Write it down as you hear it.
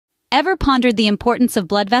Ever pondered the importance of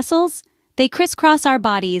blood vessels? They crisscross our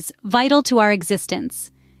bodies, vital to our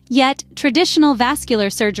existence. Yet, traditional vascular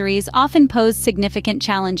surgeries often pose significant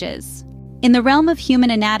challenges. In the realm of human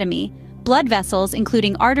anatomy, blood vessels,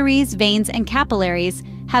 including arteries, veins, and capillaries,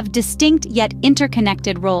 have distinct yet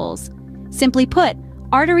interconnected roles. Simply put,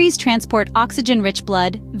 arteries transport oxygen-rich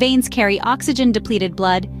blood, veins carry oxygen-depleted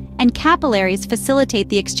blood, and capillaries facilitate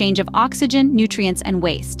the exchange of oxygen, nutrients, and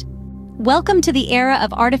waste. Welcome to the era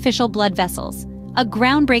of artificial blood vessels, a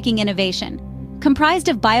groundbreaking innovation. Comprised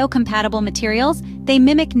of biocompatible materials, they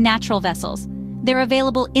mimic natural vessels. They're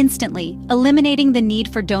available instantly, eliminating the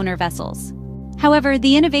need for donor vessels. However,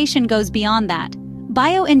 the innovation goes beyond that.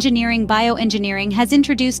 Bioengineering has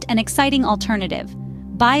introduced an exciting alternative: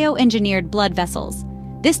 bioengineered blood vessels.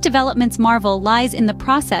 This development's marvel lies in the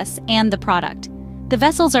process and the product. The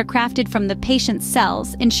vessels are crafted from the patient's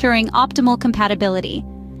cells, ensuring optimal compatibility.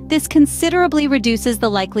 This considerably reduces the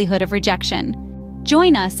likelihood of rejection.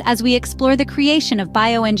 Join us as we explore the creation of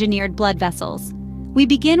bioengineered blood vessels. We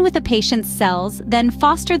begin with a patient's cells, then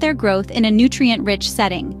foster their growth in a nutrient-rich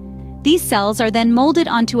setting. These cells are then molded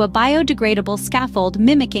onto a biodegradable scaffold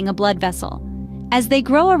mimicking a blood vessel. As they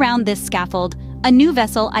grow around this scaffold, a new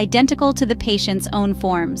vessel identical to the patient's own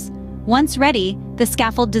forms. Once ready, the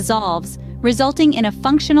scaffold dissolves, resulting in a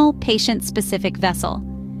functional, patient-specific vessel.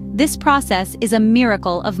 This process is a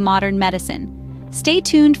miracle of modern medicine. Stay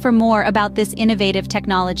tuned for more about this innovative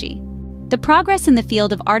technology. The progress in the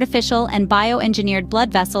field of artificial and bioengineered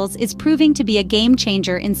blood vessels is proving to be a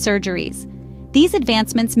game-changer in surgeries. These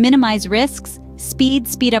advancements minimize risks,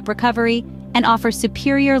 speed up recovery, and offer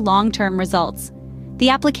superior long-term results. The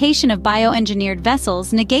application of bioengineered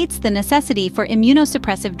vessels negates the necessity for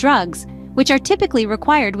immunosuppressive drugs, which are typically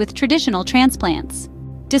required with traditional transplants.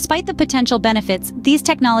 Despite the potential benefits, these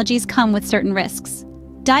technologies come with certain risks.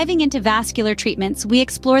 Diving into vascular treatments, we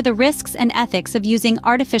explore the risks and ethics of using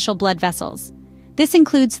artificial blood vessels. This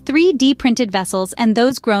includes 3D printed vessels and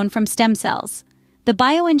those grown from stem cells. The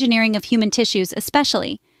bioengineering of human tissues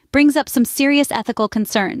especially brings up some serious ethical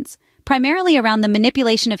concerns, primarily around the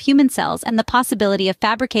manipulation of human cells and the possibility of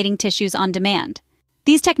fabricating tissues on demand.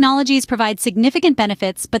 These technologies provide significant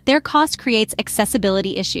benefits, but their cost creates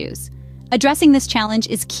accessibility issues. Addressing this challenge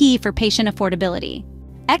is key for patient affordability.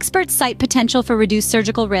 Experts cite potential for reduced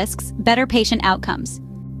surgical risks, better patient outcomes.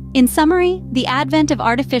 In summary, the advent of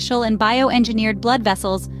artificial and bioengineered blood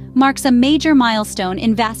vessels marks a major milestone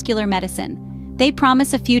in vascular medicine. They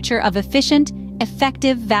promise a future of efficient,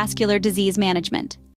 effective vascular disease management.